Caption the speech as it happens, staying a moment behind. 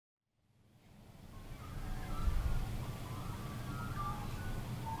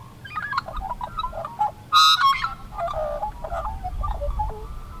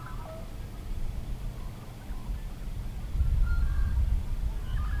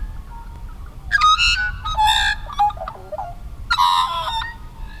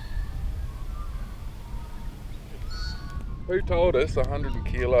Who told us 100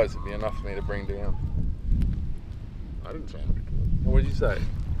 kilos would be enough for me to bring down? I didn't say 100 kilos. What did you say?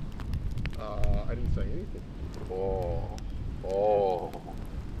 I didn't say anything. Oh.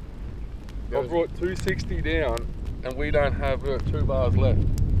 I brought 260 down and we don't have 2 bars left.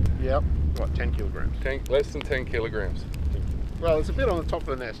 Yep. What, 10 kilograms? Less than 10 kilograms. Well, it's a bit on the top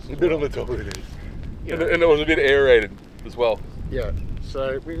of the nest. A bit on the top of it is. You And know. it was a bit aerated as well. Yeah.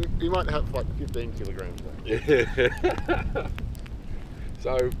 So we might have like 15 kilograms though. Yeah.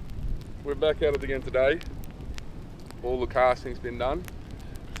 So we're back at it again today. All the casting's been done.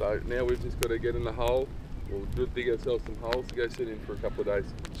 So now we've just got to get in the hole. We'll dig ourselves some holes to go sit in for a couple of days.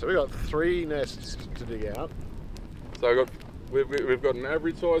 So we got 3 nests to dig out. So we've got an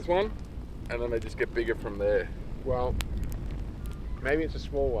average size one, and then they just get bigger from there. Well, maybe it's a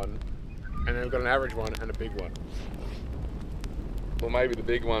small one, and then we've got an average one and a big one. Or maybe the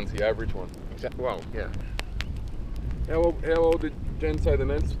big one's the average one. Exactly. Well, yeah. How old did Jen say the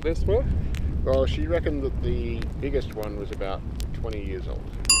nest were? Well, she reckoned that the biggest one was about 20 years old.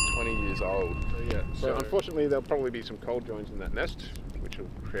 20 years old. So, yeah. So unfortunately, there'll probably be some cold joints in that nest, which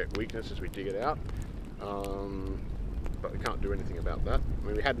will create weakness as we dig it out. But we can't do anything about that. I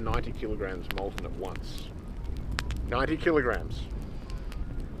mean, we had 90 kilograms molten at once. 90 kilograms.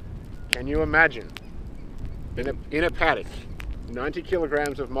 Can you imagine? In a paddock, 90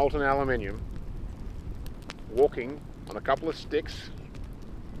 kilograms of molten aluminium, walking on a couple of sticks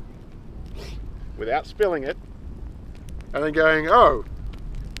without spilling it, and then going, oh,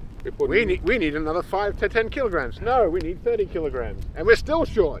 we need another 5 to 10 kilograms. No, we need 30 kilograms, and we're still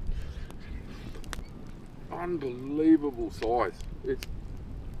short. Unbelievable size.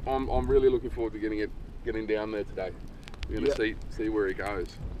 I'm really looking forward to getting down there today. We're going to see where he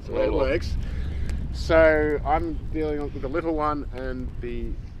goes. So it works. So I'm dealing with the little one and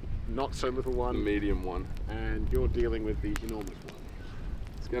the not so little one. The medium one. And you're dealing with the enormous one.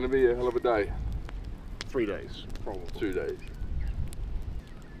 It's going to be a hell of a day. 3 days, probably. 2 days.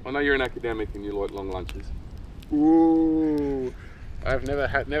 I know you're an academic and you like long lunches. Ooh, I've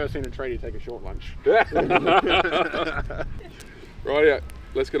never seen a tradie take a short lunch. Right, yeah,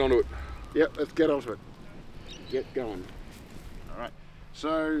 let's get on to it. Yep, let's get onto it. Get going. All right.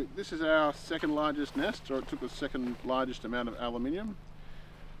 So this is our second largest nest, or it took the second largest amount of aluminium.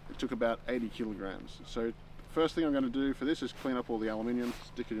 It took about 80 kilograms. So first thing I'm going to do for this is clean up all the aluminium,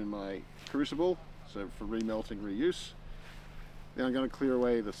 stick it in my crucible, so for remelting, reuse. Then I'm going to clear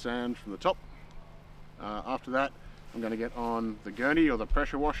away the sand from the top. After that, I'm going to get on the gurney or the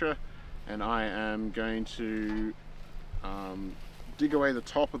pressure washer, and I am going to dig away the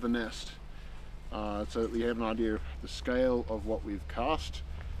top of the nest so that we have an idea of the scale of what we've cast,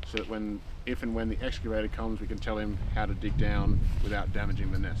 so that if and when the excavator comes, we can tell him how to dig down without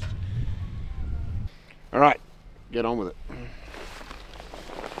damaging the nest. All right, get on with it.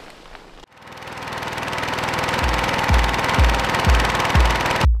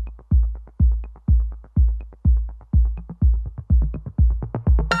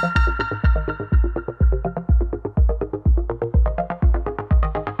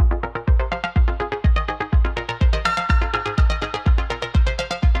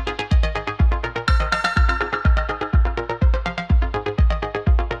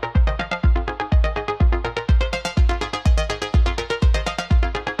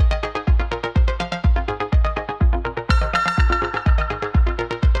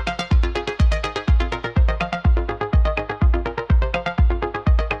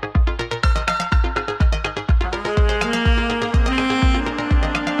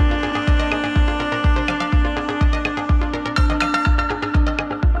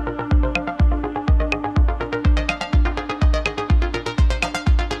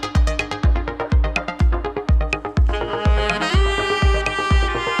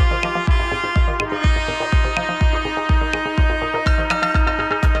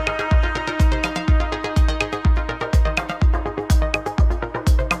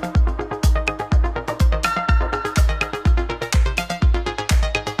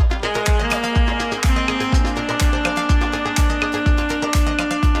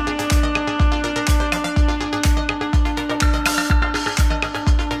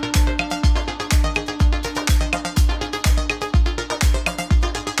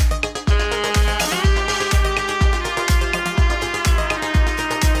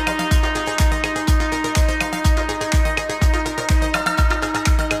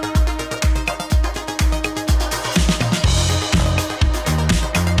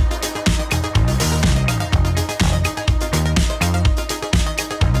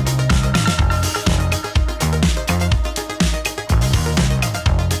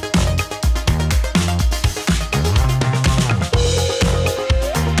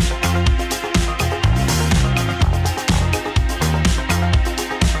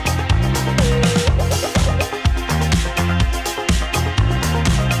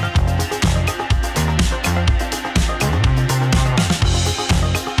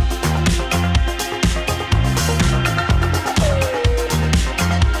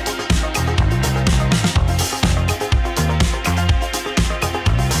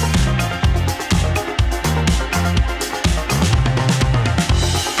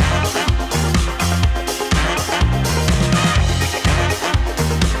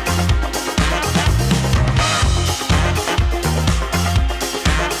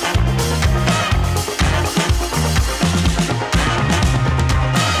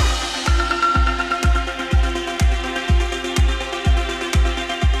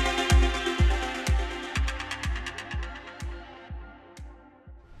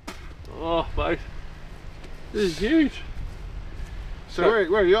 This is huge. So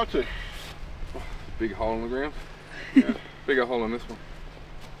where are you up to? Oh, big hole in the ground. Yeah. Bigger hole in this one.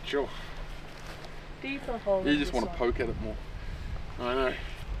 Sure. Deeper hole. You just want to poke at it more. I know.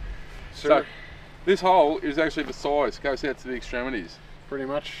 So this hole is actually the size, goes out to the extremities. Pretty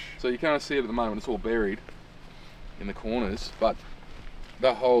much. So you can't see it at the moment, it's all buried in the corners, but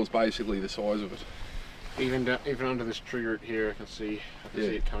that hole is basically the size of it. Even under this tree root here, I can see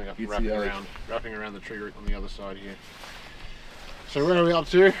it coming up and wrapping around the tree root on the other side here. So where are we up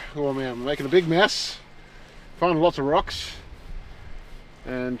to? Oh man, I'm making a big mess. Finding lots of rocks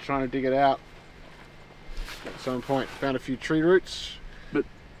and trying to dig it out at some point. Found a few tree roots, but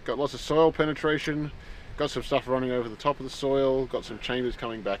got lots of soil penetration, got some stuff running over the top of the soil, got some chambers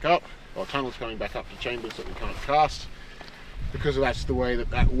coming back up, or tunnels coming back up to chambers that we can't cast, because that's the way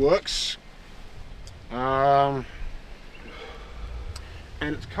that works. And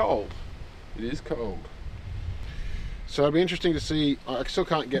it's cold. It is cold. So it'll be interesting to see. I still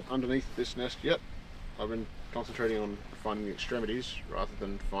can't get underneath this nest yet. I've been concentrating on finding the extremities rather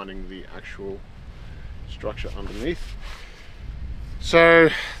than finding the actual structure underneath. So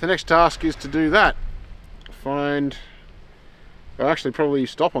the next task is to do that. I'll actually probably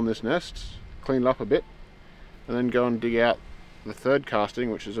stop on this nest, clean it up a bit, and then go and dig out the third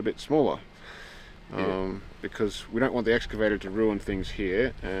casting, which is a bit smaller. Because we don't want the excavator to ruin things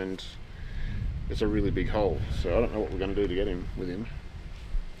here, and it's a really big hole. So I don't know what we're going to do to get him with him.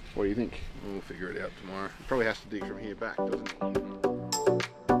 What do you think? We'll figure it out tomorrow. It probably has to dig from here back, doesn't it?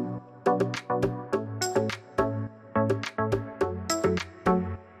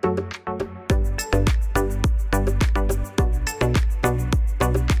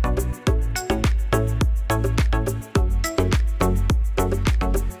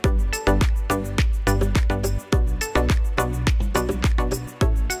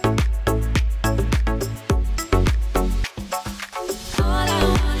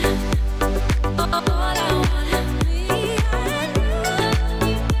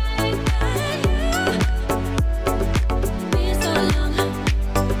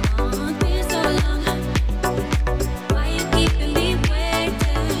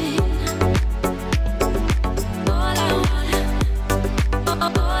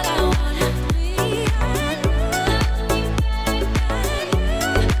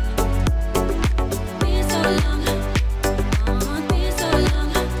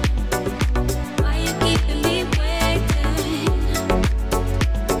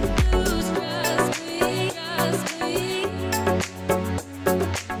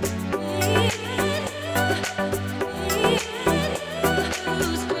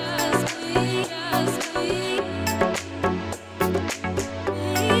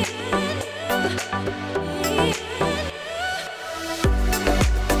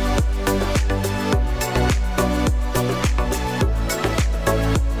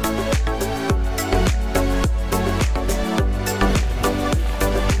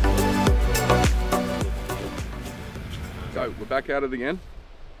 So we're back at it again.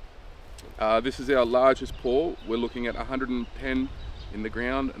 This is our largest pour. We're looking at 110 in the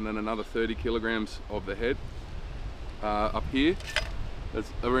ground and then another 30 kilograms of the head up here. That's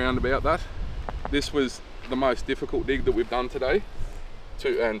around about that. This was the most difficult dig that we've done today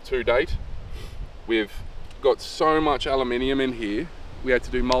to date. We've got so much aluminium in here, we had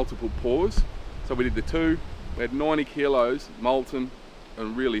to do multiple pours. So we did the two, we had 90 kilos molten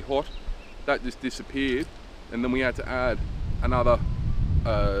and really hot. That just disappeared, and then we had to add another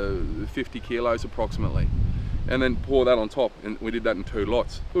 50 kilos approximately, and then pour that on top, and we did that in 2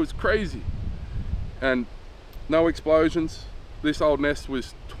 lots. It was crazy. And no explosions. This old nest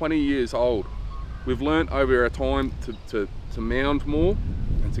was 20 years old. We've learnt over our time to mound more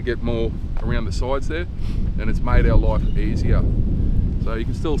and to get more around the sides there, and it's made our life easier. So you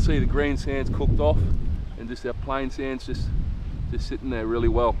can still see the green sand's cooked off, and just our plain sand's just sitting there really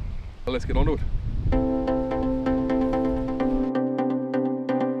well. Well, let's get onto it.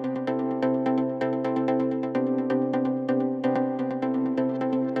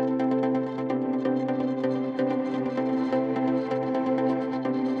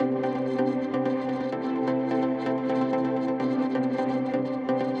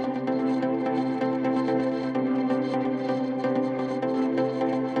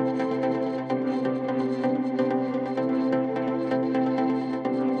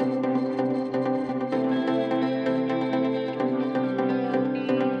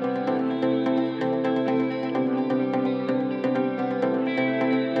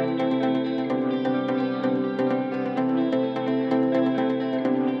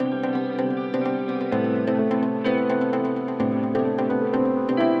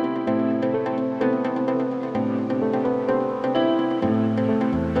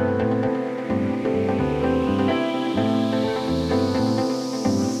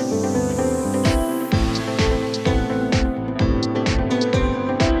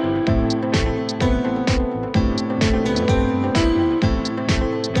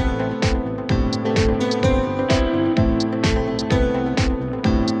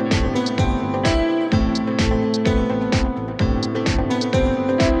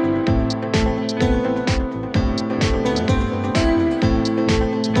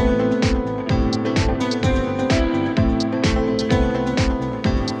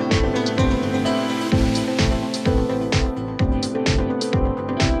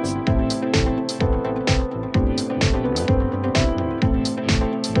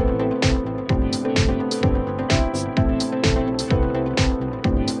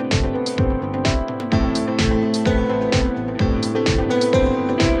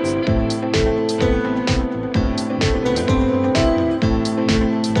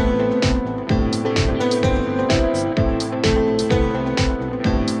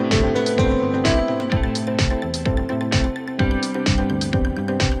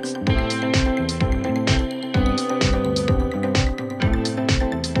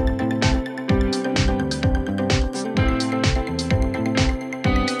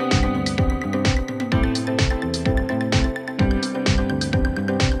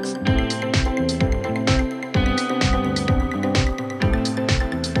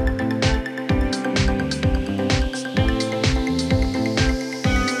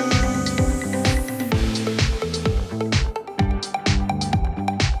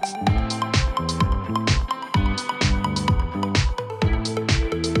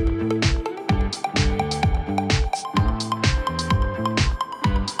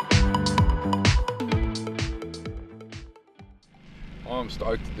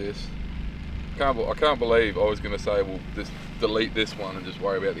 stoked at this. I can't believe I was going to say, well, just delete this one and just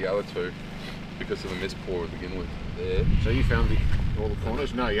worry about the other two because of the mist pour to begin with. There. So you found all the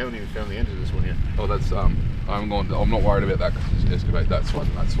corners? No, you haven't even found the end of this one yet. Oh, that's I'm not worried about that because it's excavate that side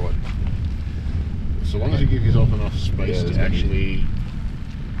and that side. So long as you give yourself enough space to actually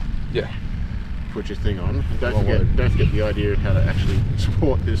put your thing on. And don't forget the idea of how to actually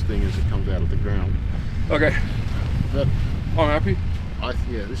support this thing as it comes out of the ground. Okay. But I'm happy.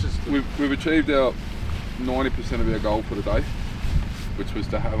 This is We've achieved our 90% of our goal for the day, which was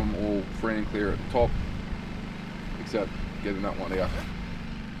to have them all free and clear at the top, except getting that one out.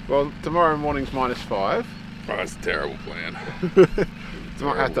 well. Tomorrow morning's -5. Oh, that's a terrible plan. So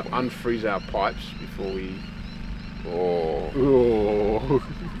I have to unfreeze our pipes before we. Oh.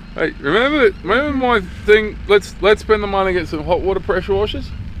 Hey, remember my thing? Let's spend the money and get some hot water pressure washers.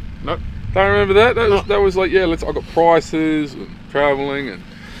 Nope. Don't remember that? That was like, yeah, I got prices and travelling and.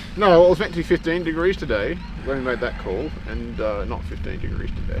 No, well, it was meant to be 15 degrees today when we made that call, and not 15 degrees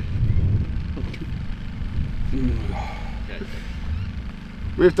today. Okay.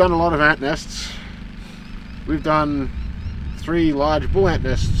 We've done a lot of ant nests. We've done 3 large bull ant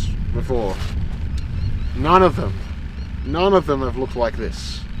nests before. None of them have looked like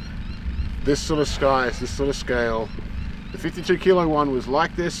this. This sort of size, this sort of scale. The 52 kilo one was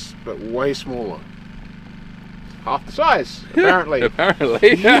like this, but way smaller. Half the size, apparently.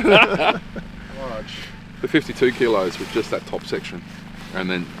 Apparently. Large. The 52 kilos was just that top section, and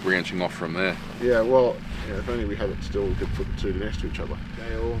then branching off from there. Yeah, well, if only we had it still, we could put the two next to each other.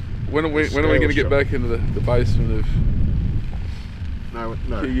 When are we going to get back into the basement of No.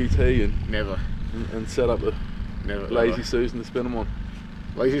 PUT and Never. set up a Never. Lazy Never. Susan to spin them on?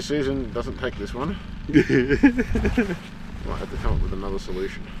 Lazy Susan doesn't take this one. Might have to come up with another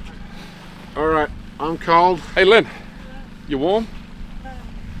solution. Alright, I'm cold. Hey Len, you warm?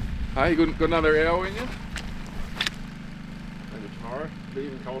 Hey, you got another hour in you? Maybe tomorrow. Be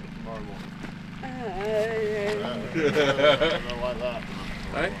even colder tomorrow morning. Uh, I like that.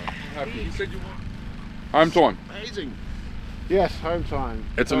 Hey, happy. You said you want home time. Amazing. Yes, home time.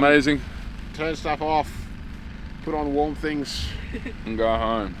 It's amazing. Turn stuff off. Put on warm things. And go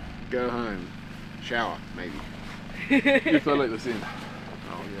home. Go home. Shower, maybe. If they let us in.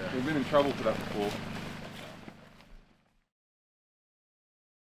 Oh yeah. We've been in trouble for that before.